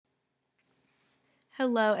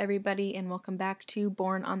Hello, everybody, and welcome back to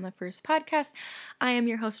Born on the First podcast. I am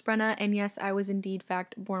your host, Brenna, and yes, I was indeed,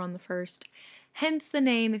 born on the first, hence the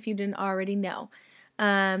name if you didn't already know.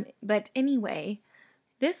 But anyway,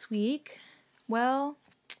 this week, well,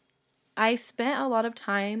 I spent a lot of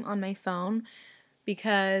time on my phone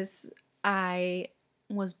because I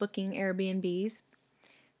was booking Airbnbs.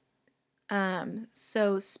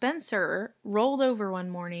 So Spencer rolled over one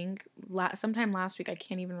morning, sometime last week, I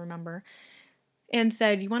can't even remember, and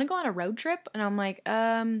said, "You want to go on a road trip?" And I'm like,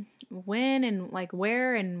 when and like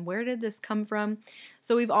where and where did this come from?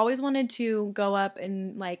 So we've always wanted to go up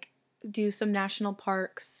and like do some national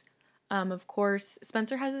parks. Of course,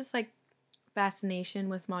 Spencer has this like fascination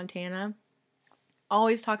with Montana.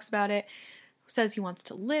 Always talks about it, says he wants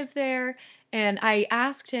to live there. And I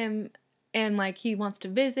asked him, and like he wants to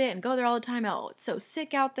visit and go there all the time. Oh, it's so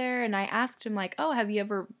sick out there. And I asked him, like, oh, have you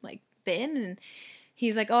ever like been? And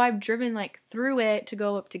he's like, oh, I've driven like through it to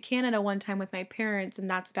go up to Canada one time with my parents, and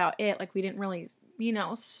that's about it. Like, we didn't really,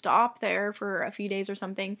 stop there for a few days or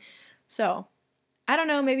something. So I don't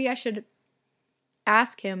know, maybe I should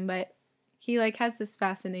ask him, but he like has this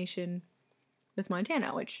fascination with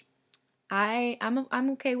Montana, which I'm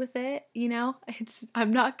okay with it,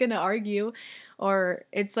 I'm not gonna argue, or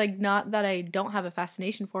it's like not that I don't have a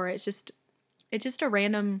fascination for it. It's just a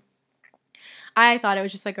random. I thought it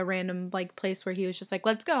was just like a random like place where he was just like,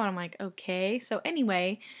 let's go, and I'm like, okay. So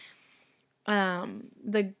anyway,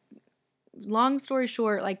 the long story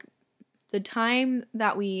short, like the time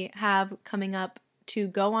that we have coming up to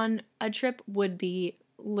go on a trip would be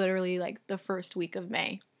literally like the first week of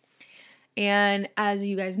May. And as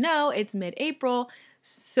you guys know, it's mid-April,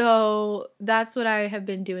 so that's what I have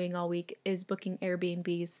been doing all week is booking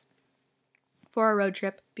Airbnbs for a road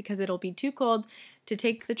trip because it'll be too cold to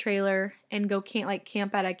take the trailer and go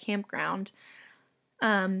camp at a campground.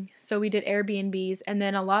 So we did Airbnbs, and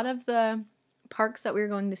then a lot of the parks that we were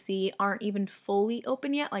going to see aren't even fully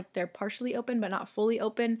open yet. Like, they're partially open but not fully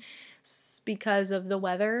open because of the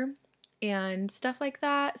weather and stuff like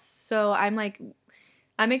that. So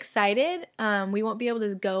I'm excited. We won't be able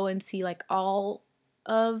to go and see like all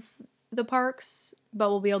of the parks, but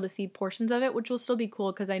we'll be able to see portions of it, which will still be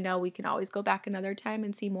cool because I know we can always go back another time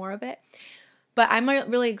and see more of it. But I'm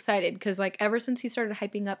really excited because like ever since he started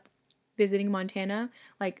hyping up visiting Montana,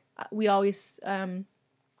 like we always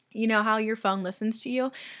you know how your phone listens to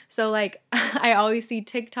you, so like I always see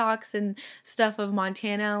TikToks and stuff of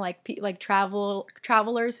Montana, like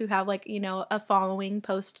travelers who have like a following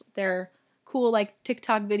post their cool like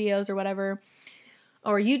TikTok videos or whatever,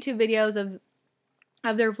 or YouTube videos of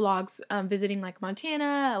their vlogs visiting like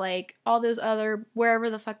Montana, like all those other wherever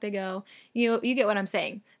the fuck they go. You get what I'm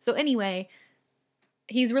saying. So anyway,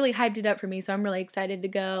 he's really hyped it up for me, so I'm really excited to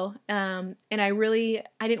go. And I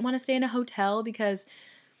didn't want to stay in a hotel because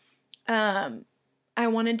I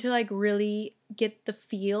wanted to like really get the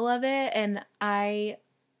feel of it, and I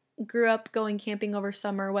grew up going camping over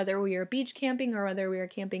summer, whether we were beach camping or whether we were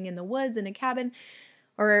camping in the woods in a cabin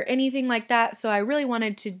or anything like that. So I really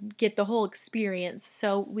wanted to get the whole experience.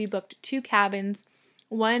 So we booked 2 cabins.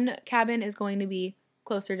 One cabin is going to be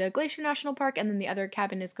closer to Glacier National Park, and then the other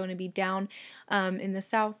cabin is going to be down in the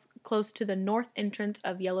south, close to the north entrance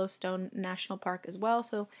of Yellowstone National Park as well.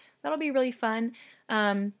 So that'll be really fun.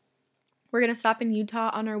 We're going to stop in Utah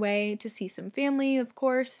on our way to see some family, of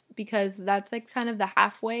course, because that's like kind of the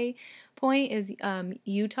halfway point is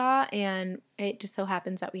Utah, and it just so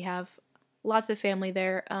happens that we have lots of family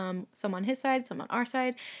there, some on his side, some on our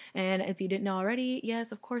side, and if you didn't know already,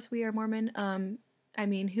 yes, of course we are Mormon. I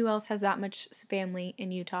mean, who else has that much family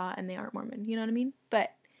in Utah and they aren't Mormon, you know what I mean?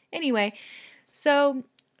 But anyway, so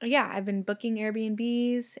yeah, I've been booking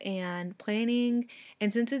Airbnbs and planning,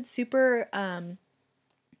 and since it's super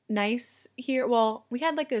nice here. Well, we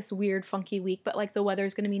had like this weird funky week, but like the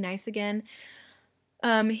weather's going to be nice again.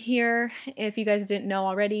 Here, if you guys didn't know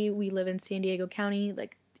already, we live in San Diego County,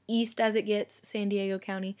 like east as it gets, San Diego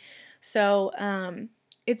County. So,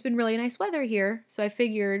 it's been really nice weather here. So I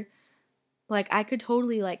figured like I could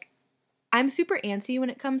totally like I'm super antsy when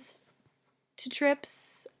it comes to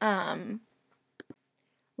trips.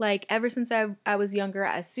 Like ever since I was younger,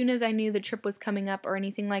 as soon as I knew the trip was coming up or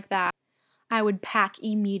anything like that, I would pack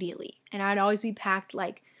immediately. And I'd always be packed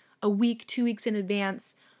like a week, 2 weeks in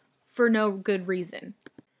advance for no good reason.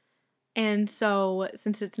 And so,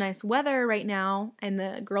 since it's nice weather right now and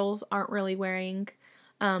the girls aren't really wearing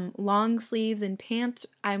long sleeves and pants,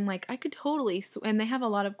 I'm like, I could totally, and they have a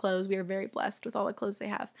lot of clothes. We are very blessed with all the clothes they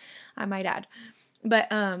have, I might add.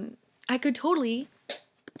 But I could totally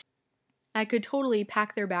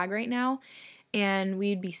pack their bag right now and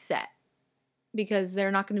we'd be set. because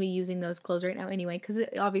they're not going to be using those clothes right now anyway, because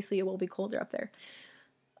obviously it will be colder up there.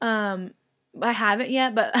 I haven't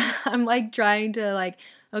yet, but I'm like trying to like,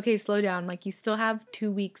 okay, slow down. Like you still have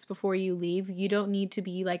 2 weeks before you leave. You don't need to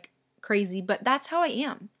be like crazy, but that's how I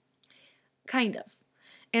am, kind of.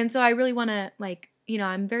 And so I really want to like,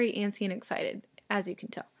 I'm very antsy and excited, as you can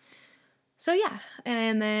tell. So yeah,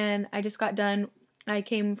 and then I just got done. I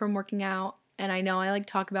came from working out, and I know I like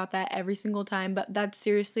talk about that every single time, but that's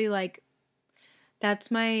seriously like,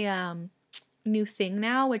 that's my new thing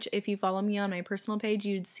now, which if you follow me on my personal page,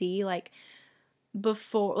 you'd see like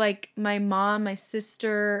before, like my mom, my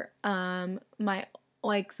sister, my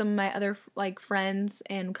like some of my other like friends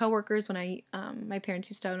and coworkers when I my parents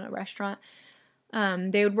used to own a restaurant.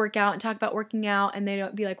 They would work out and talk about working out, and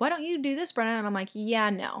they'd be like, "Why don't you do this, Brenna?" And I'm like, "Yeah,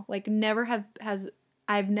 no, like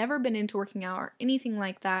I've never been into working out or anything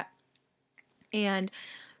like that." And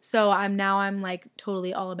so I'm like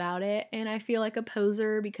totally all about it, and I feel like a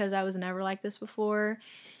poser because I was never like this before.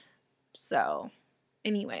 So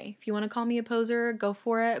anyway, if you want to call me a poser, go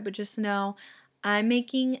for it, but just know I'm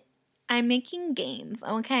making gains,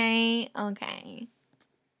 okay? Okay.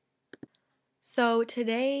 So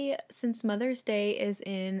today, since Mother's Day is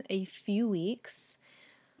in a few weeks,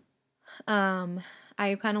 um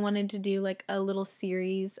I kind of wanted to do like a little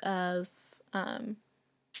series of um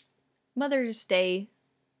Mother's Day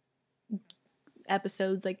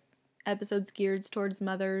episodes, like episodes geared towards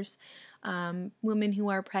mothers, women who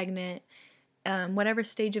are pregnant, whatever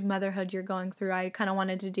stage of motherhood you're going through. I kind of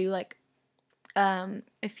wanted to do like a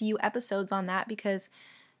few episodes on that because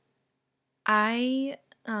I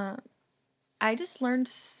uh, I just learned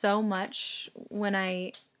so much when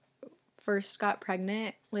I first got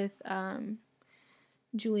pregnant with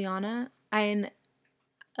Juliana.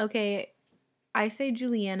 Okay, I say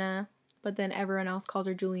Juliana, but then everyone else calls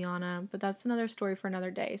her Juliana, but that's another story for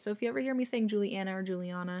another day. So if you ever hear me saying Juliana or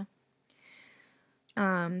Juliana,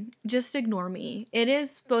 just ignore me. It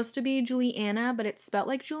is supposed to be Juliana, but it's spelled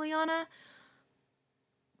like Juliana.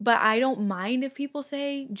 But I don't mind if people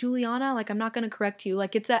say Juliana. Like, I'm not going to correct you.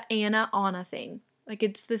 Like, it's a Anna thing. Like,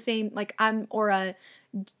 it's the same. Like, or a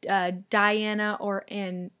Diana or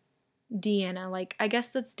an Deanna. Like, I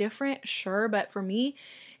guess that's different, sure. But for me,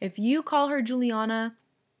 if you call her Juliana,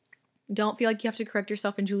 don't feel like you have to correct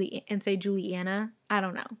yourself and say Juliana. I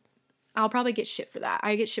don't know. I'll probably get shit for that.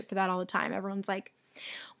 I get shit for that all the time. Everyone's like,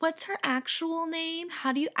 what's her actual name?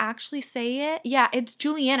 How do you actually say it? Yeah, it's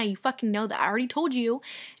Juliana. You fucking know that. I already told you.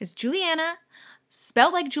 It's Juliana,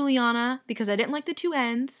 spelled like Juliana because I didn't like the two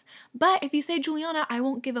N's. But if you say Juliana, I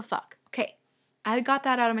won't give a fuck. Okay, I got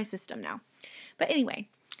that out of my system now. But anyway,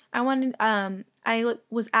 I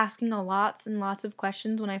was asking a lots and lots of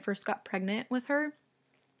questions when I first got pregnant with her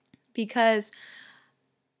because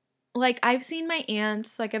like I've seen my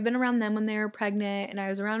aunts, like I've been around them when they were pregnant, and I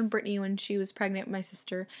was around Brittany when she was pregnant with my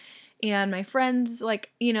sister, and my friends,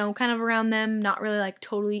 like, kind of around them, not really like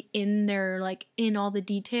totally in their like in all the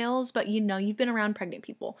details, but you've been around pregnant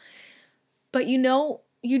people. But you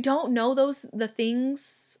don't know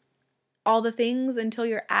all the things until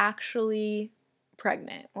you're actually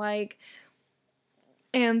pregnant. Like,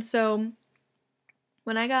 and so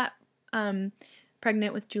when I got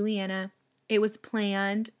pregnant with Juliana, it was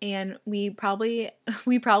planned, and we probably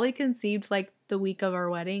conceived like the week of our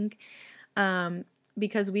wedding,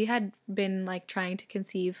 because we had been like trying to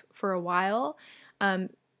conceive for a while.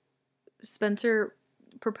 Spencer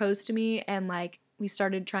proposed to me, and like we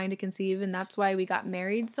started trying to conceive, and that's why we got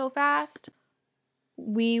married so fast.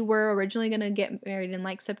 We were originally going to get married in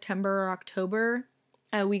like September or October.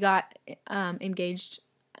 We got engaged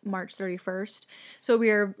March 31st. So we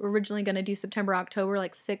were originally going to do September, October,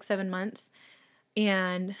 like 6-7 months.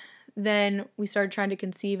 And then we started trying to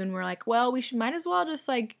conceive, and we're like, well, might as well just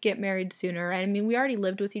like get married sooner. I mean, we already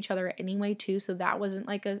lived with each other anyway too, so that wasn't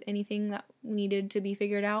like anything that needed to be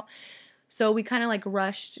figured out. So we kind of like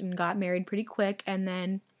rushed and got married pretty quick, and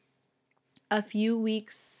then a few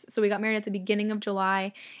weeks, so we got married at the beginning of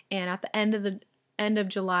July, and at the end of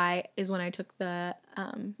July is when I took the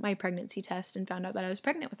my pregnancy test and found out that I was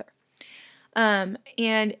pregnant with her.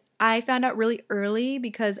 And I found out really early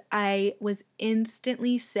because I was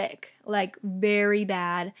instantly sick, like very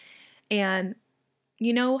bad. And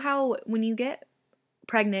you know how when you get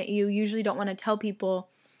pregnant, you usually don't want to tell people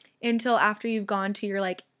until after you've gone to your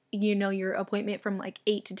like, your appointment from like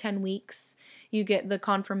 8 to 10 weeks. You get the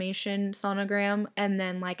confirmation sonogram, and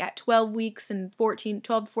then like at 12 weeks and 12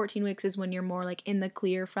 to 14 weeks is when you're more like in the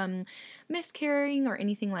clear from miscarrying or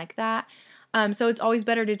anything like that. So it's always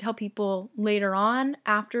better to tell people later on,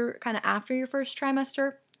 after your first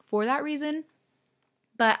trimester, for that reason.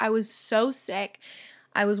 But I was so sick.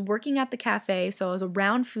 I was working at the cafe, so I was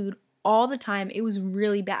around food all the time. It was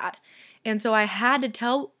really bad. And so I had to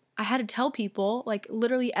tell people, like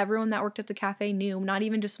literally everyone that worked at the cafe knew, not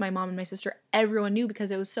even just my mom and my sister, everyone knew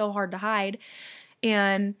because it was so hard to hide.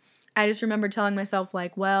 And I just remember telling myself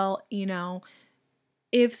like, well,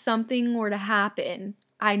 if something were to happen,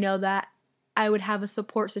 I know that I would have a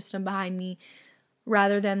support system behind me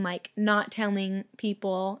rather than like not telling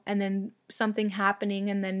people and then something happening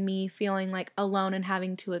and then me feeling like alone and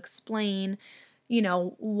having to explain,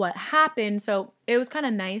 what happened. So it was kind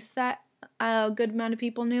of nice that a good amount of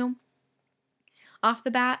people knew off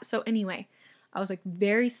the bat. So anyway, I was like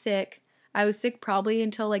very sick. I was sick probably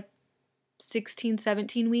until like 16,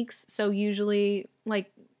 17 weeks. So usually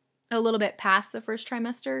like a little bit past the first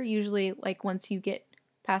trimester. Usually like once you get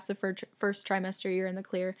past the first trimester, you're in the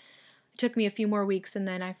clear. It took me a few more weeks and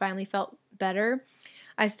then I finally felt better.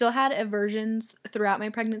 I still had aversions throughout my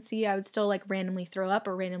pregnancy. I would still like randomly throw up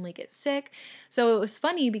or randomly get sick. So it was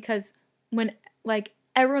funny because when like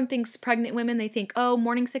everyone thinks pregnant women, they think, oh,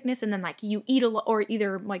 morning sickness, and then like you eat a lot, or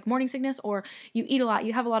either like morning sickness or you eat a lot,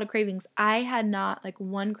 you have a lot of cravings. I had not like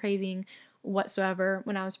one craving whatsoever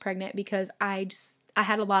when I was pregnant because I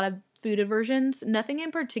had a lot of food aversions. Nothing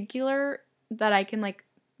in particular that I can like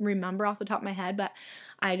remember off the top of my head, but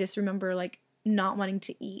I just remember like not wanting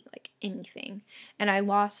to eat like anything. And I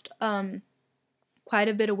lost quite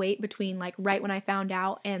a bit of weight between like right when I found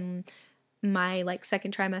out and my like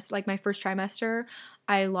second trimester, like my first trimester.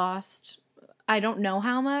 I don't know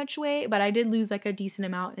how much weight, but I did lose like a decent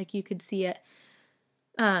amount. Like you could see it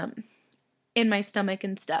um in my stomach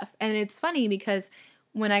and stuff. And it's funny because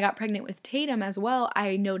when I got pregnant with Tatum as well,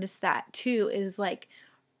 I noticed that too, is like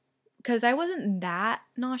because I wasn't that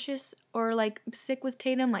nauseous or like sick with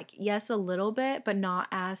Tatum, like yes, a little bit, but not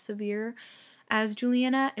as severe as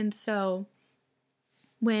Juliana. And so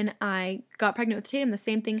when I got pregnant with Tatum, the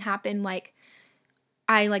same thing happened. Like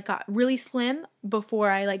I like got really slim before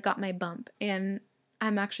I like got my bump, and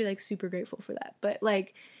I'm actually like super grateful for that. But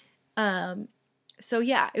like so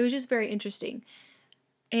yeah, it was just very interesting.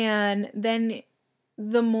 And then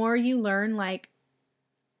the more you learn, like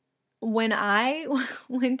when I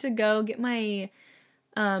went to go get my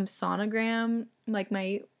sonogram, like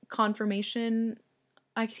my confirmation,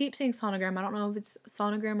 I keep saying sonogram. I don't know if it's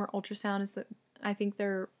sonogram or ultrasound. I think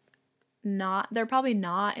they're probably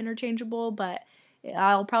not interchangeable, but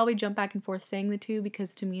I'll probably jump back and forth saying the two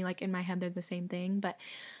because to me, like in my head, they're the same thing. But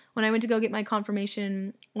when I went to go get my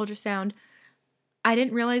confirmation ultrasound, I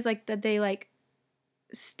didn't realize like that they like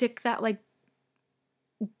stick that like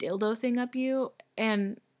dildo thing up you.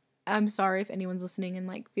 And I'm sorry if anyone's listening and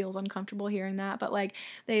like feels uncomfortable hearing that, but like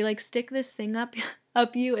they like stick this thing up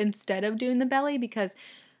you instead of doing the belly, because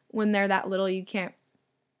when they're that little you can't,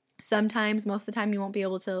 sometimes, most of the time, you won't be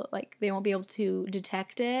able to like, they won't be able to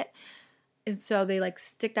detect it. And so they like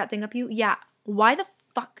stick that thing up you. Yeah. Why the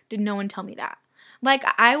fuck did no one tell me that? Like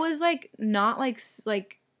I was like not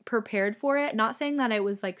like prepared for it. Not saying that it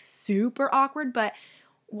was like super awkward, but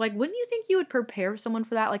like wouldn't you think you would prepare someone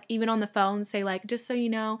for that? Like even on the phone, say like, just so you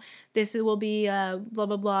know, this will be blah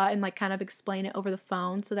blah blah, and like kind of explain it over the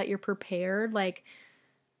phone so that you're prepared. Like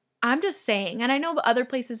I'm just saying, and I know other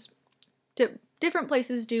places, different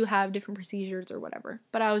places do have different procedures or whatever,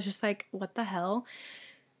 but I was just like, what the hell?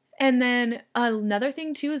 And then another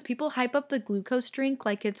thing too is people hype up the glucose drink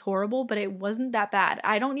like it's horrible, but it wasn't that bad.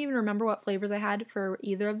 I don't even remember what flavors I had for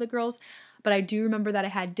either of the girls, but I do remember that I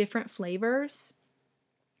had different flavors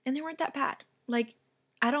and they weren't that bad. Like,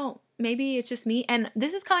 maybe it's just me. And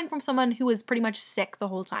this is coming from someone who was pretty much sick the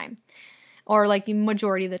whole time, or like the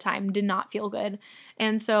majority of the time did not feel good.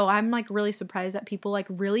 And so I'm like really surprised that people like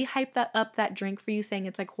really hype that drink for you, saying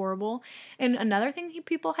it's like horrible. And another thing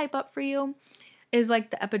people hype up for you is like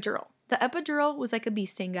the epidural. The epidural was like a bee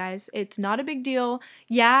sting, guys. It's not a big deal.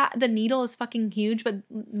 Yeah, the needle is fucking huge, but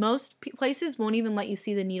most places won't even let you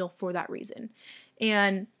see the needle for that reason.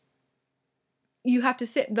 And you have to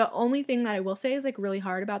sit. The only thing that I will say is like really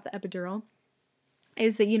hard about the epidural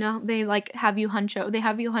is that, they like have you hunch over. They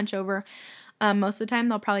have you hunch over. Most of the time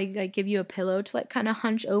they'll probably like give you a pillow to like kind of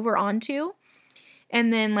hunch over onto.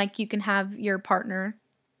 And then like you can have your partner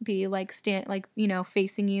be like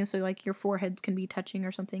facing you, so like your foreheads can be touching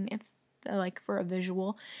or something, if like for a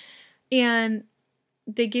visual. And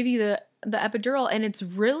they give you the epidural, and it's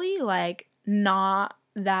really like not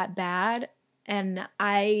that bad, and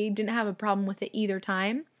I didn't have a problem with it either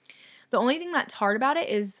time. The only thing that's hard about it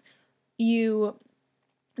is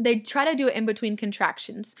they try to do it in between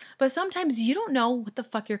contractions, but sometimes you don't know what the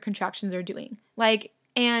fuck your contractions are doing. Like,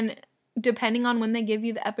 and depending on when they give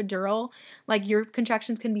you the epidural, like your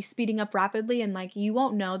contractions can be speeding up rapidly and like you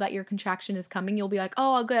won't know that your contraction is coming. You'll be like,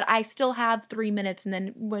 oh, good, I still have 3 minutes. And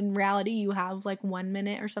then when in reality you have like 1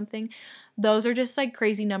 minute or something. Those are just like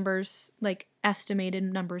crazy numbers, like estimated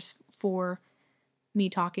numbers for me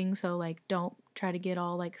talking. So like don't try to get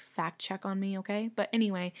all like fact check on me, okay? But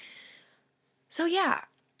anyway, so yeah,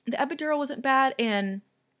 the epidural wasn't bad, and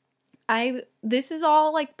this is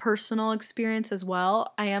all like personal experience as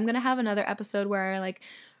well. I am going to have another episode where I like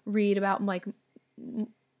read about like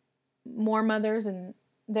more mothers and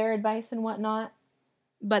their advice and whatnot.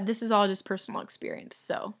 But this is all just personal experience.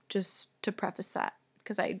 So just to preface that,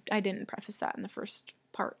 because I didn't preface that in the first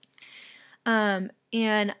part. And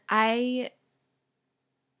I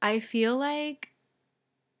feel like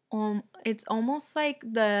it's almost like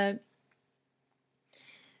the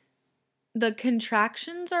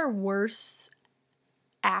contractions are worse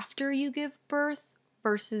after you give birth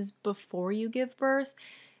versus before you give birth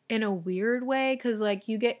in a weird way, because like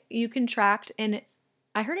you contract, and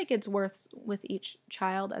I heard it gets worse with each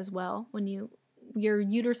child as well. When your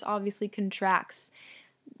uterus obviously contracts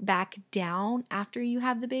back down after you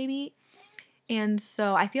have the baby, and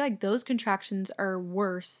so I feel like those contractions are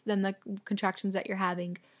worse than the contractions that you're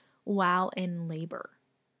having while in labor,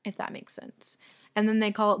 if that makes sense. And then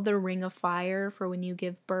they call it the ring of fire for when you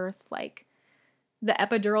give birth. Like, the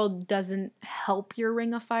epidural doesn't help your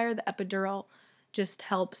ring of fire. The epidural just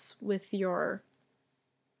helps with your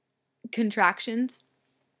contractions.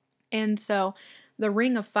 And so the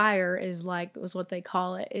ring of fire is what they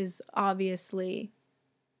call it, is obviously,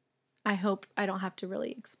 I hope I don't have to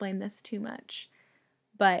really explain this too much,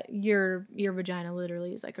 but your vagina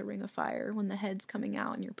literally is like a ring of fire when the head's coming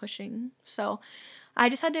out and you're pushing. So I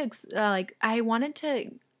just had to I wanted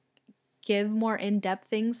to give more in-depth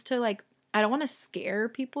things to like, I don't want to scare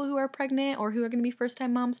people who are pregnant or who are going to be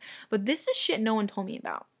first-time moms, but this is shit no one told me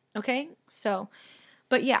about, okay? So,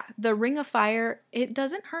 but yeah, the ring of fire, it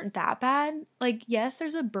doesn't hurt that bad. Like, yes,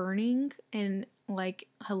 there's a burning and like,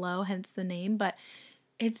 hello, hence the name, but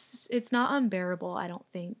it's not unbearable, I don't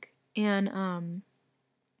think. And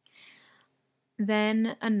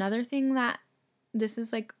then another thing that this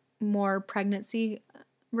is like more pregnancy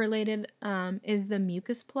related is the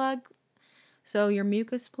mucus plug. So your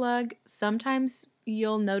mucus plug, sometimes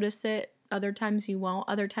you'll notice it, other times you won't.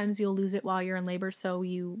 Other times you'll lose it while you're in labor, so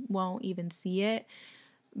you won't even see it.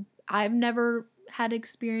 I've never had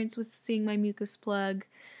experience with seeing my mucus plug,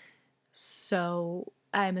 so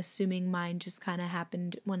I'm assuming mine just kind of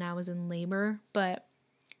happened when I was in labor. But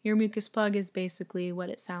your mucus plug is basically what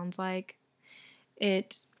it sounds like.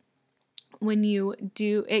 When you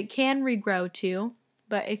do, it can regrow too.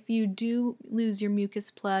 But if you do lose your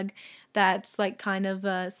mucus plug, that's like kind of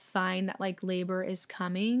a sign that like labor is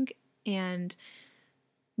coming.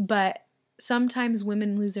 But sometimes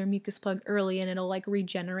women lose their mucus plug early and it'll like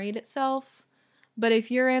regenerate itself. But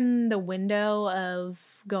if you're in the window of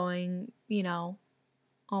going,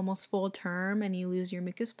 almost full term and you lose your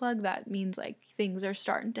mucus plug, that means like things are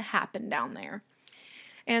starting to happen down there.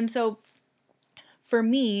 And so for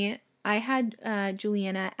me, I had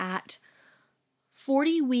Juliana at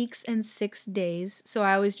 40 weeks and 6 days. So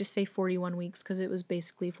I always just say 41 weeks because it was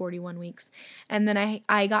basically 41 weeks. And then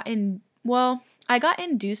I got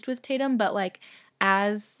induced with Tatum, but like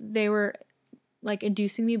as they were like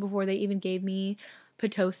inducing me before they even gave me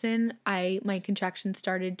Pitocin, my contractions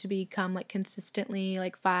started to become like consistently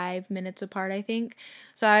like 5 minutes apart, I think.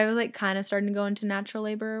 So I was like kind of starting to go into natural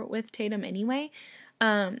labor with Tatum anyway.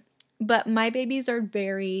 But my babies are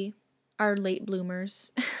late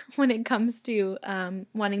bloomers when it comes to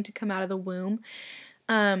wanting to come out of the womb.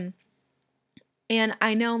 And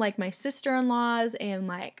I know like my sister-in-laws and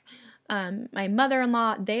like my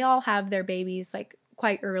mother-in-law, they all have their babies like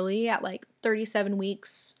quite early at like 37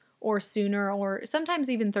 weeks or sooner, or sometimes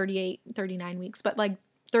even 38, 39 weeks, but like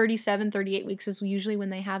 37, 38 weeks is usually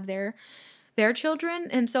when they have their children.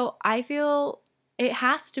 And so I feel it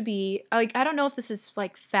has to be like, I don't know if this is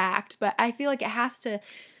like fact, but I feel like it has to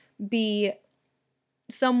be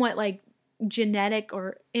somewhat like genetic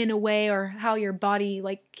or in a way, or how your body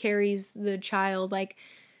like carries the child. Like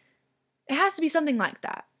it has to be something like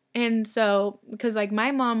that. And so, because like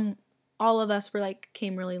my mom, all of us were like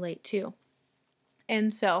came really late too.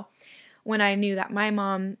 And so when I knew that my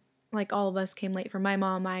mom, like all of us came late for my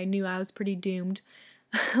mom, I knew I was pretty doomed,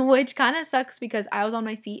 which kind of sucks because I was on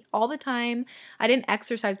my feet all the time. I didn't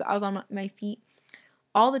exercise, but I was on my feet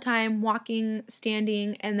all the time, walking,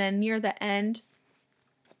 standing, and then near the end,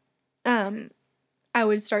 I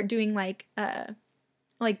would start doing like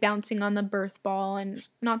like bouncing on the birth ball, and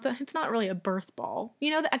it's not really a birth ball,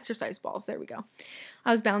 the exercise balls. There we go.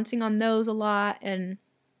 I was bouncing on those a lot, and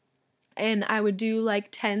I would do like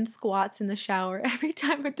 10 squats in the shower every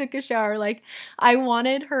time I took a shower. Like, I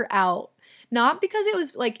wanted her out. Not because it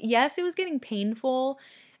was like, yes, it was getting painful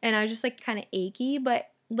and I was just like kind of achy, but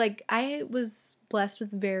like I was blessed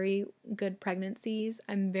with very good pregnancies.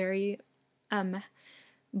 I'm very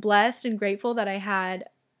blessed and grateful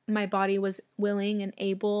that my body was willing and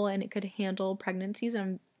able and it could handle pregnancies.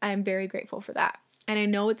 And I'm very grateful for that. And I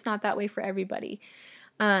know it's not that way for everybody.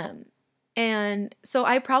 And so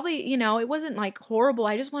I probably, it wasn't like horrible.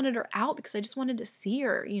 I just wanted her out because I just wanted to see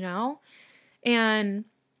her, and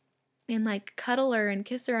like cuddle her and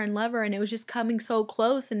kiss her and love her. And it was just coming so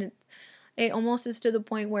close. And it almost is to the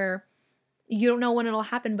point where you don't know when it'll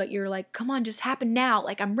happen, but you're like, come on, just happen now.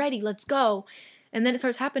 Like, I'm ready. Let's go. And then it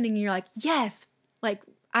starts happening and you're like, yes. Like,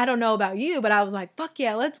 I don't know about you, but I was like, fuck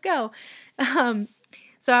yeah, let's go.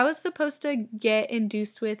 So I was supposed to get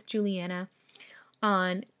induced with Juliana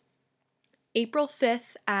on April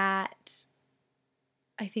 5th at,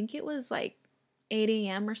 I think it was like 8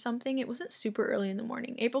 a.m. or something. It wasn't super early in the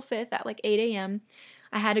morning. April 5th at like 8 a.m.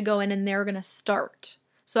 I had to go in and they were going to start.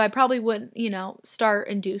 So I probably wouldn't, start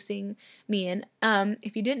inducing me. And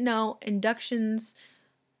if you didn't know, inductions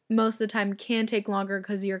most of the time can take longer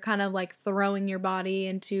because you're kind of like throwing your body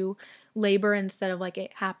into labor instead of like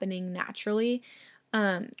it happening naturally.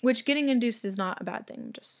 Which getting induced is not a bad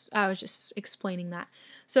thing. I was just explaining that.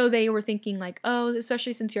 So they were thinking like, oh,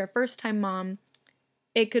 especially since you're a first time mom,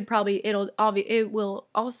 that could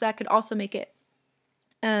also make it,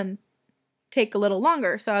 take a little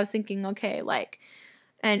longer. So I was thinking, okay, like,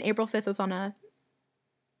 and April 5th was on a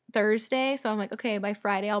Thursday. So I'm like, okay, by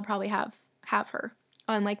Friday, I'll probably have her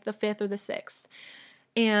on like the 5th or the 6th.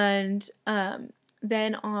 And,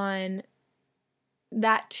 then on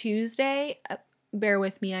that Tuesday, bear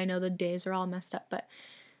with me, I know the days are all messed up, but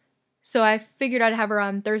so I figured I'd have her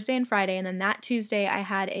on Thursday and Friday, and then that Tuesday I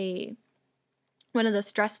had one of the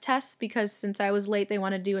stress tests because since I was late, they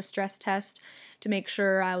wanted to do a stress test to make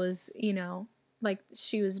sure I was, like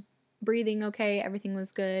she was breathing okay, everything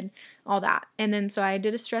was good, all that. And then so I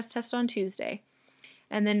did a stress test on Tuesday.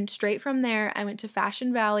 And then straight from there, I went to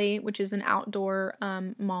Fashion Valley, which is an outdoor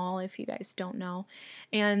mall, if you guys don't know.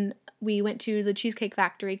 And we went to the Cheesecake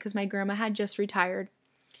Factory because my grandma had just retired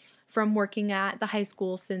from working at the high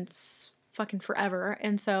school since fucking forever.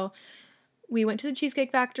 And so we went to the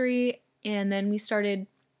Cheesecake Factory and then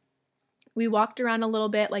we walked around a little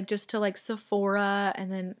bit, like just to like Sephora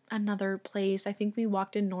and then another place. I think we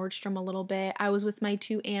walked in Nordstrom a little bit. I was with my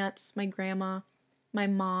 2 aunts, my grandma, my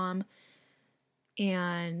mom,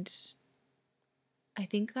 and I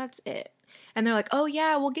think that's it. And they're like, oh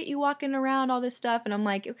yeah, we'll get you walking around all this stuff. And I'm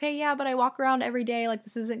like, okay, yeah, but I walk around every day. Like,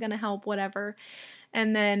 this isn't going to help, whatever.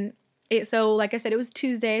 And then so like I said, it was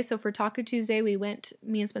Tuesday. So for Taco Tuesday,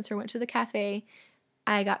 me and Spencer went to the cafe.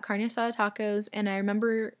 I got carne asada tacos. And I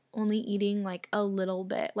remember only eating like a little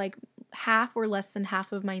bit, like half or less than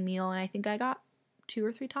half of my meal. And I think I got 2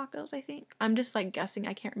 or 3 tacos, I think. I'm just like guessing.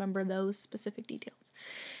 I can't remember those specific details.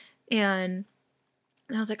 And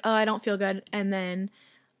I was like, oh, I don't feel good. And then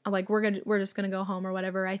I'm like, we're just gonna go home or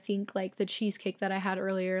whatever. I think like the cheesecake that I had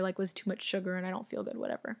earlier like was too much sugar and I don't feel good,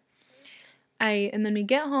 whatever. And then we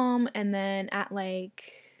get home and then at like,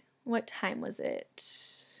 what time was it?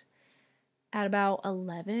 At about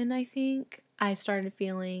 11, I think, I started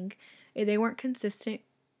feeling, they weren't consistent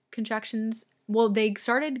contractions. Well, they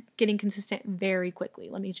started getting consistent very quickly,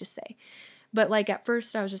 let me just say. But like at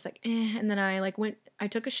first I was just like, and then I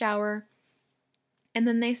took a shower. And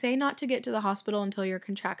then they say not to get to the hospital until your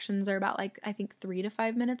contractions are about like, I think 3 to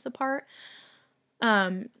 5 minutes apart.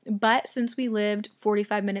 But since we lived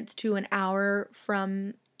 45 minutes to an hour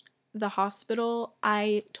from the hospital,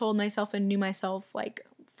 I told myself and knew myself like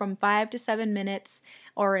from 5 to 7 minutes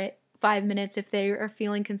or 5 minutes if they are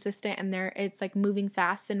feeling consistent and it's like moving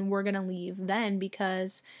fast, and we're going to leave then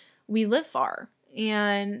because we live far.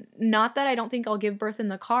 And not that I don't think I'll give birth in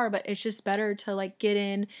the car, but it's just better to like get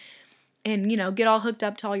in and, get all hooked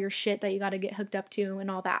up to all your shit that you got to get hooked up to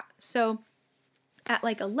and all that. So at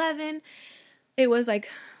like 11, it was like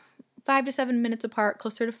 5 to 7 minutes apart,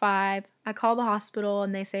 closer to 5. I call the hospital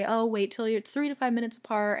and they say, oh, wait till it's 3 to 5 minutes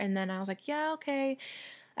apart. And then I was like, yeah, okay.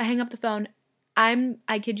 I hang up the phone.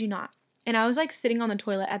 I kid you not. And I was like sitting on the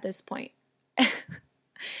toilet at this point.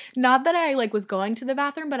 Not that I like was going to the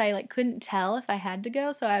bathroom, but I like couldn't tell if I had to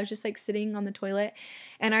go. So I was just like sitting on the toilet.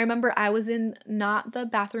 And I remember I was in not the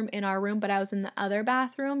bathroom in our room, but I was in the other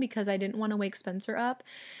bathroom because I didn't want to wake Spencer up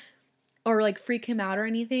or like freak him out or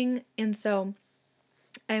anything. And so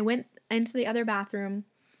I went into the other bathroom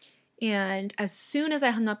And as soon as I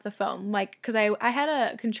hung up the phone, like, because I had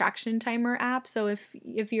a contraction timer app. So if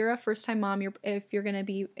you're a first time mom, if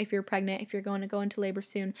you're pregnant, if you're going to go into labor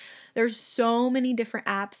soon, there's so many different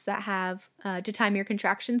apps that have to time your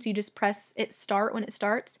contractions. You just press it start when it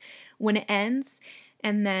starts, when it ends,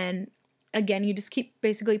 and then again you just keep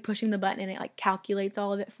basically pushing the button and it like calculates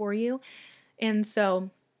all of it for you. And so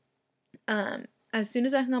as soon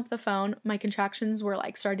as I hung up the phone, my contractions were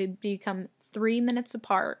like started to become 3 minutes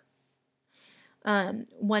apart, 1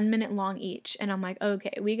 minute long each. And I'm like,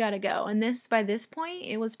 okay, we gotta go. And by this point,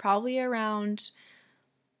 it was probably around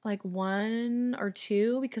like 1 or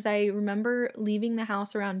 2, because I remember leaving the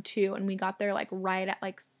house around 2 and we got there like right at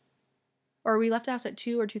like, or we left the house at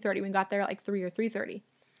 2 or 2:30. We got there at like 3 or 3:30.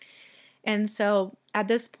 And so at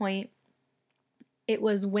this point, it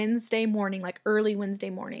was Wednesday morning, like early Wednesday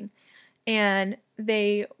morning. And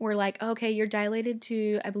they were like, okay, you're dilated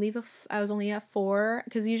to, I believe I was only at 4,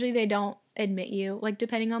 because usually they don't admit you. Like,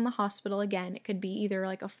 depending on the hospital, again, it could be either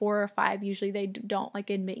like a 4 or 5. Usually they don't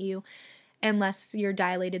like admit you unless you're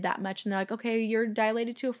dilated that much. And they're like, okay, you're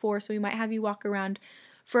dilated to a 4, so we might have you walk around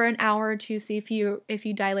for an hour or two, see if you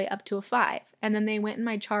dilate up to a 5. And then they went in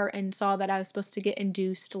my chart and saw that I was supposed to get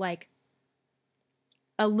induced like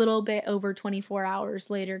a little bit over 24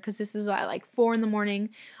 hours later, because this is at like 4 in the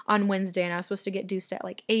morning on Wednesday, and I was supposed to get deuced at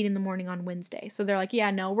like 8 in the morning on Wednesday. So they're like,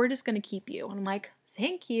 yeah, no, we're just going to keep you. And I'm like,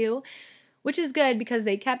 thank you, which is good because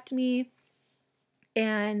they kept me.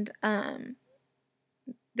 And and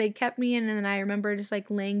then I remember just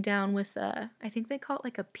like laying down with I think they call it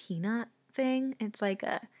like a peanut thing. It's like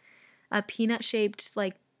a peanut shaped,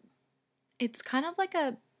 like, it's kind of like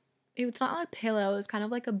it's not like a pillow, it's kind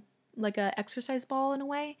of like a exercise ball in a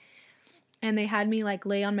way. And they had me like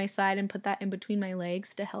lay on my side and put that in between my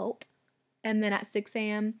legs to help. And then at 6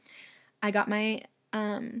 a.m., I got my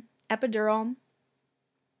epidural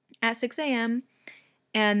at 6 a.m.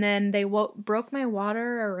 And then they broke my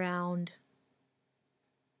water around,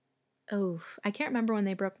 I can't remember when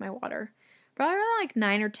they broke my water. Probably around like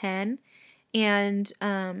 9 or 10. And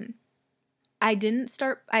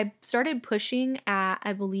I started pushing at,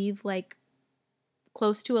 I believe, like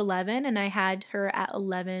close to 11, and I had her at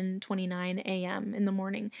 11:29 a.m. in the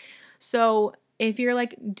morning. So if you're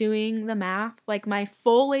like doing the math, like my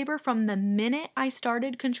full labor from the minute I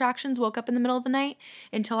started contractions, woke up in the middle of the night,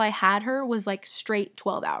 until I had her was like straight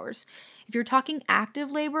 12 hours. If you're talking active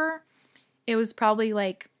labor, it was probably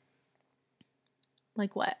like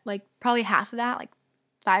what? Like probably half of that, like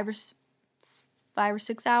 5 or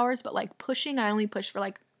 6 hours, but like pushing, I only pushed for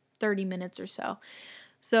like 30 minutes or so.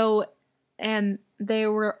 So, and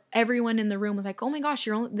everyone in the room was like, oh my gosh,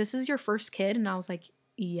 this is your first kid? And I was like,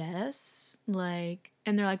 yes. Like,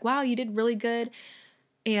 and they're like, wow, you did really good.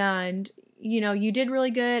 And, you did really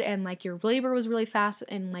good. And like your labor was really fast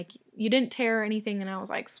and like you didn't tear or anything. And I was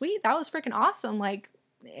like, sweet, that was freaking awesome. Like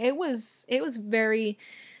it was very,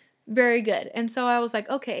 very good. And so I was like,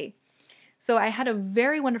 okay. So I had a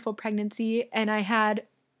very wonderful pregnancy, and I have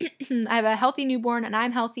a healthy newborn, and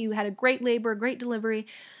I'm healthy. We had a great labor, great delivery.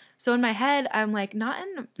 So in my head, I'm like, not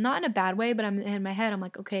in a bad way, but in my head, I'm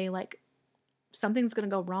like, okay, like something's going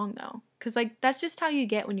to go wrong though. Cause like, that's just how you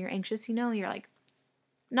get when you're anxious, you're like,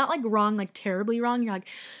 not like wrong, like terribly wrong. You're like,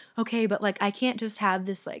 okay, but like, I can't just have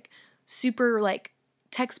this like super like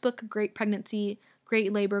textbook, great pregnancy,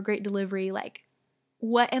 great labor, great delivery. Like,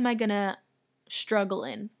 what am I going to struggle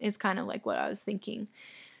in is kind of like what I was thinking.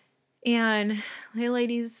 And hey,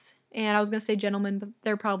 ladies, and I was going to say gentlemen, but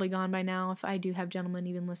they're probably gone by now if I do have gentlemen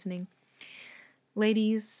even listening.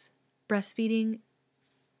 Ladies, breastfeeding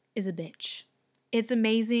is a bitch. It's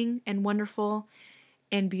amazing and wonderful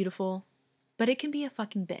and beautiful, but it can be a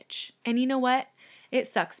fucking bitch. And you know what? It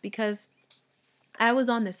sucks because I was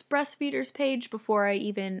on this breastfeeders page before I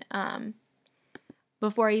even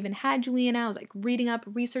had Juliana. I was like reading up,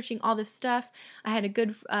 researching all this stuff. I had a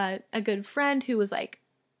good friend who was like,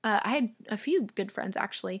 I had a few good friends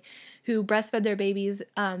actually who breastfed their babies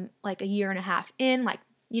like a year and a half in. Like,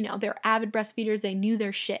 they're avid breastfeeders. They knew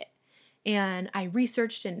their shit. And I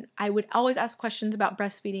researched, and I would always ask questions about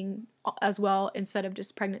breastfeeding as well instead of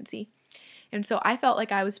just pregnancy. And so I felt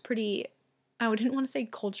like I was pretty, I didn't want to say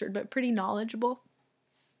cultured, but pretty knowledgeable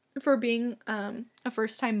for being a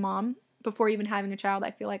first-time mom. Before even having a child,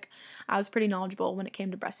 I feel like I was pretty knowledgeable when it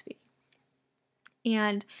came to breastfeeding.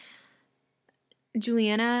 And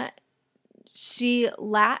Juliana, she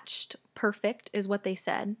latched perfect is what they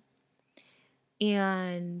said.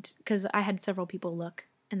 And because I had several people look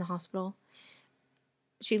in the hospital,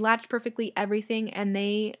 she latched perfectly everything. And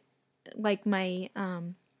they, like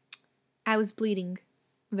I was bleeding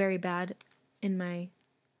very bad in my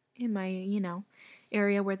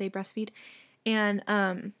area where they breastfeed.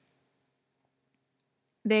 And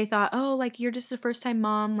they thought, oh, like, you're just a first time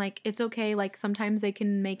mom, like, it's okay, like, sometimes they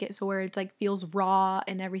can make it so where it's like feels raw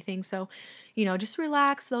and everything, so, just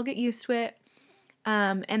relax, they'll get used to it.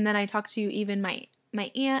 And then I talked to even my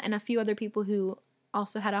aunt and a few other people who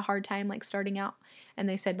also had a hard time like starting out, and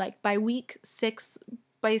they said like by 6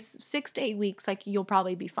 to 8 weeks, like, you'll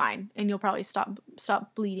probably be fine and you'll probably stop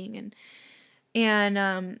bleeding.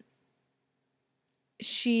 And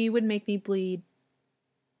she would make me bleed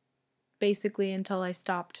basically until I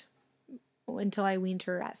weaned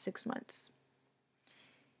her at 6 months.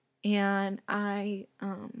 And I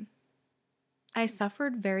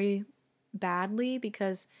suffered very badly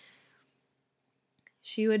because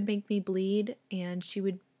she would make me bleed, and she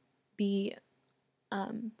would be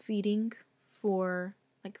feeding for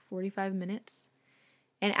like 45 minutes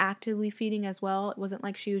and actively feeding as well. It wasn't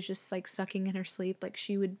like she was just like sucking in her sleep. Like,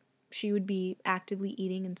 she would be actively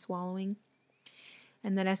eating and swallowing.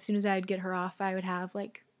 And then as soon as I would get her off, I would have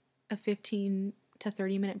like a 15 to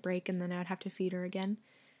 30-minute break, and then I would have to feed her again.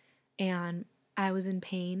 And I was in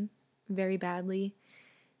pain very badly.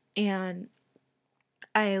 And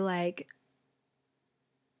I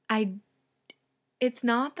it's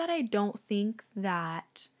not that I don't think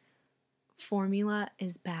that formula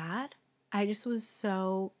is bad. I just was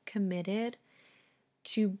so committed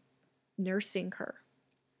to nursing her.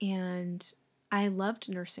 And I loved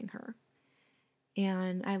nursing her.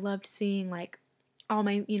 And I loved seeing like all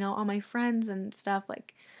my friends and stuff,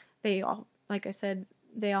 like, they all, like I said,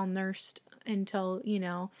 they all nursed until,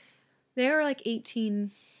 they were like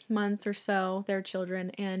 18 months or so, their children.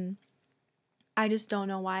 And I just don't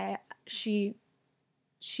know why she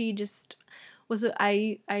just was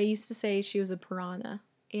I used to say she was a piranha,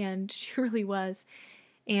 and she really was.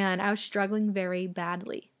 And I was struggling very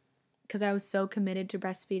badly because I was so committed to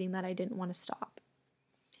breastfeeding that I didn't want to stop.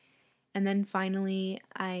 And then finally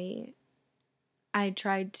I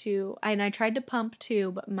tried to pump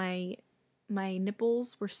too, but my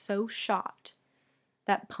nipples were so shot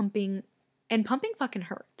that pumping fucking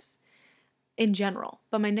hurts in general.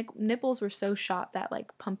 But my nipples were so shot that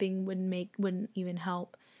like pumping wouldn't even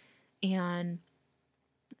help. And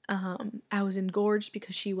I was engorged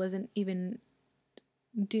because she wasn't even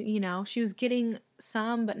she was getting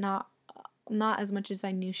some, but not as much as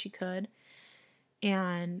I knew she could.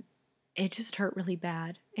 And it just hurt really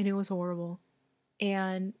bad, and it was horrible.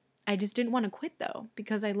 And I just didn't want to quit though,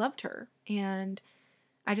 because I loved her, and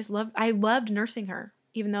I loved nursing her,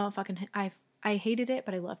 even though I hated it,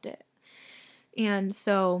 but I loved it. And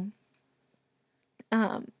so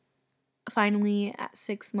finally at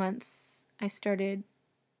 6 months I started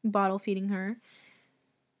bottle feeding her,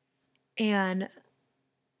 and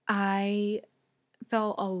I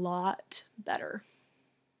felt a lot better.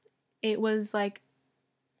 It was like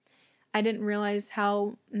I didn't realize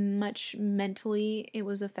how much mentally it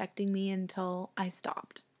was affecting me until I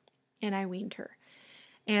stopped and I weaned her.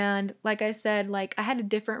 And like I said, like, I had a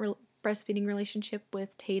different breastfeeding relationship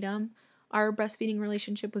with Tatum. Our breastfeeding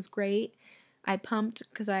relationship was great. I pumped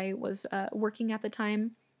because I was working at the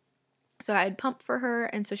time. So I'd pump for her,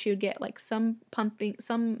 and so she would get like some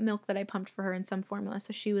milk that I pumped for her, and some formula.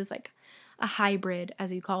 So she was like a hybrid,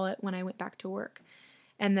 as you call it, when I went back to work.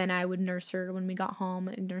 And then I would nurse her when we got home,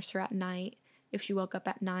 and nurse her at night if she woke up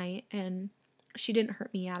at night, and she didn't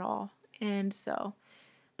hurt me at all. And so,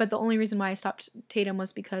 but the only reason why I stopped Tatum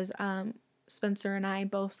was because Spencer and I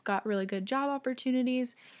both got really good job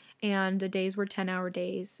opportunities, and the days were 10-hour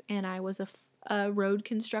days, and I was a road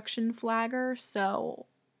construction flagger, so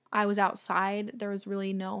I was outside. There was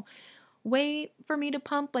really no way for me to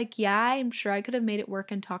pump. Like, yeah, I'm sure I could have made it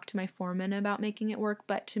work and talked to my foreman about making it work,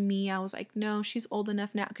 but to me, I was like, no, she's old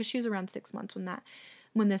enough now, because she was around 6 months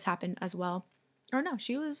when this happened as well. Or no,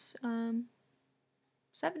 she was 8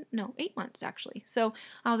 months actually. So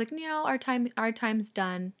I was like, our time's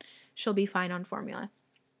done. She'll be fine on formula.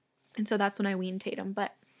 And so that's when I weaned Tatum.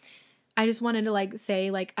 But I just wanted to like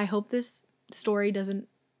say, like, I hope this story doesn't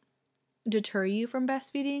deter you from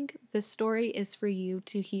breastfeeding. This story is for you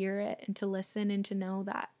to hear it and to listen and to know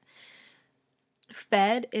that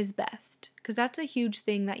fed is best, because that's a huge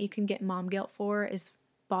thing that you can get mom guilt for, is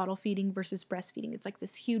bottle feeding versus breastfeeding. It's like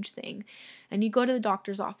this huge thing. And you go to the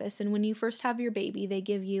doctor's office, and when you first have your baby, they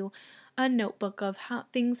give you a notebook of how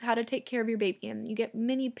to take care of your baby, and you get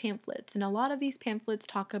many pamphlets, and a lot of these pamphlets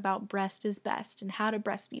talk about breast is best and how to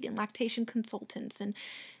breastfeed and lactation consultants and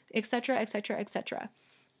etc., etc., etc.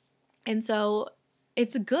 And so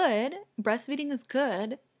it's good, breastfeeding is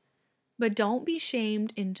good, but don't be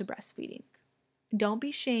shamed into breastfeeding. Don't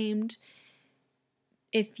be shamed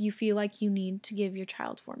if you feel like you need to give your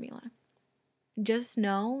child formula. just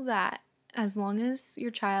know that as long as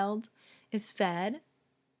your child is fed,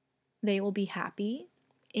 they will be happy.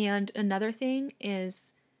 And another thing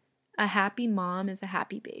is, a happy mom is a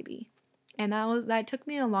happy baby. And that took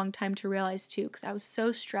me a long time to realize too, because I was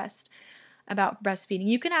so stressed about breastfeeding.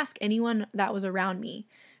 You can ask anyone that was around me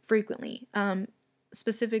frequently,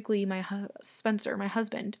 specifically Spencer, my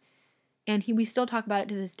husband, and we still talk about it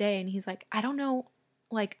to this day. And he's like, I don't know,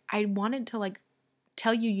 like I wanted to like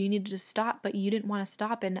tell you needed to stop, but you didn't want to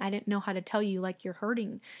stop, and I didn't know how to tell you like you're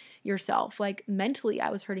hurting yourself. Like mentally, I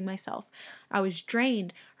was hurting myself. I was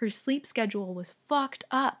drained. Her sleep schedule was fucked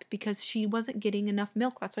up because she wasn't getting enough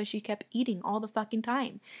milk. That's why she kept eating all the fucking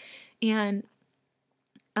time. And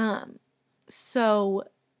so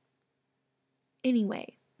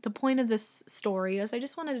anyway, the point of this story is I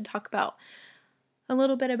just wanted to talk about a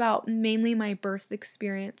little bit about mainly my birth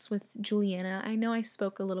experience with Juliana. I know I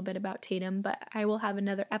spoke a little bit about Tatum, but I will have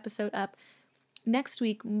another episode up next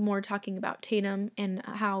week more talking about Tatum and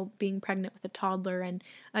how being pregnant with a toddler and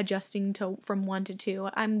adjusting to from 1 to 2.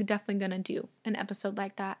 I'm definitely going to do an episode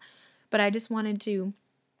like that. But I just wanted to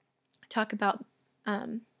talk about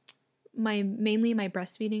mainly my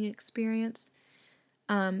breastfeeding experience.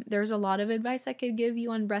 There's a lot of advice I could give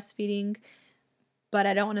you on breastfeeding, but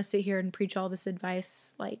I don't want to sit here and preach all this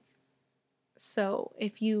advice. So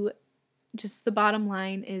if you just, the bottom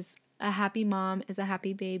line is a happy mom is a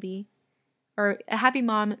happy baby, or a happy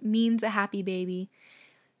mom means a happy baby,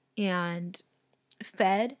 and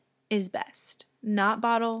fed is best. Not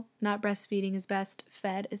bottle, not breastfeeding is best.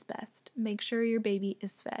 Fed is best. Make sure your baby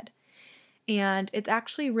is fed. And it's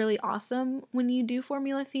actually really awesome when you do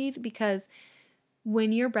formula feed, because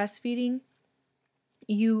when you're breastfeeding,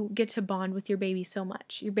 you get to bond with your baby so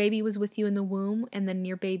much. Your baby was with you in the womb, and then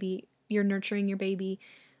you're nurturing your baby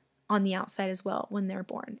on the outside as well when they're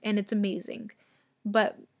born. And it's amazing.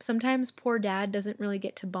 But sometimes poor dad doesn't really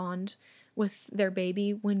get to bond with their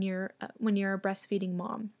baby when you're a breastfeeding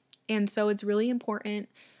mom. And so it's really important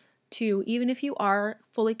to, even if you are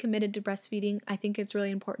fully committed to breastfeeding, I think it's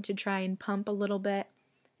really important to try and pump a little bit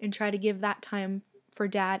and try to give that time for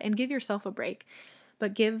dad, and give yourself a break.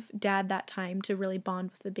 But give dad that time to really bond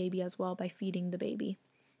with the baby as well by feeding the baby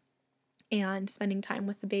and spending time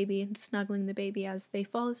with the baby and snuggling the baby as they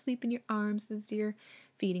fall asleep in your arms as you're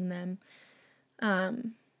feeding them.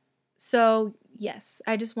 So yes,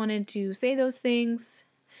 I just wanted to say those things.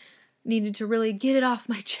 Needed to really get it off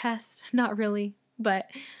my chest. Not really, but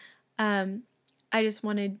I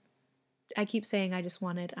keep saying I just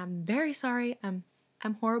wanted. I'm very sorry.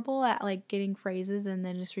 I'm horrible at like getting phrases and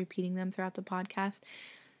then just repeating them throughout the podcast.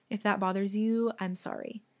 If that bothers you, I'm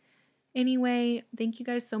sorry. Anyway, thank you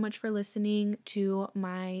guys so much for listening to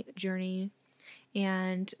my journey,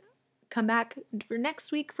 and come back for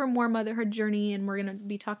next week for more motherhood journey, and we're going to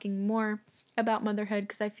be talking more about motherhood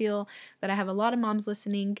because I feel that I have a lot of moms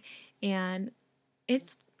listening, and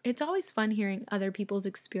it's always fun hearing other people's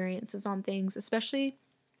experiences on things, especially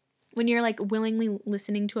when you're like willingly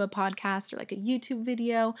listening to a podcast or like a YouTube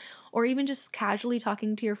video, or even just casually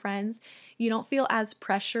talking to your friends. You don't feel as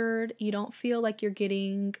pressured. You don't feel like you're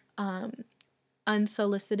getting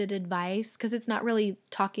unsolicited advice, because it's not really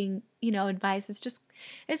talking, advice. It's just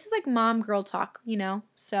like mom girl talk,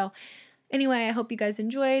 So anyway, I hope you guys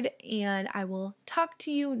enjoyed, and I will talk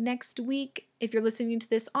to you next week. If you're listening to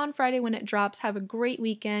this on Friday when it drops, have a great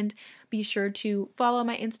weekend. Be sure to follow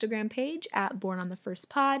my Instagram page at Born on the First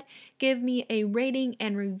Pod. Give me a rating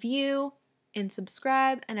and review and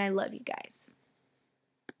subscribe, and I love you guys.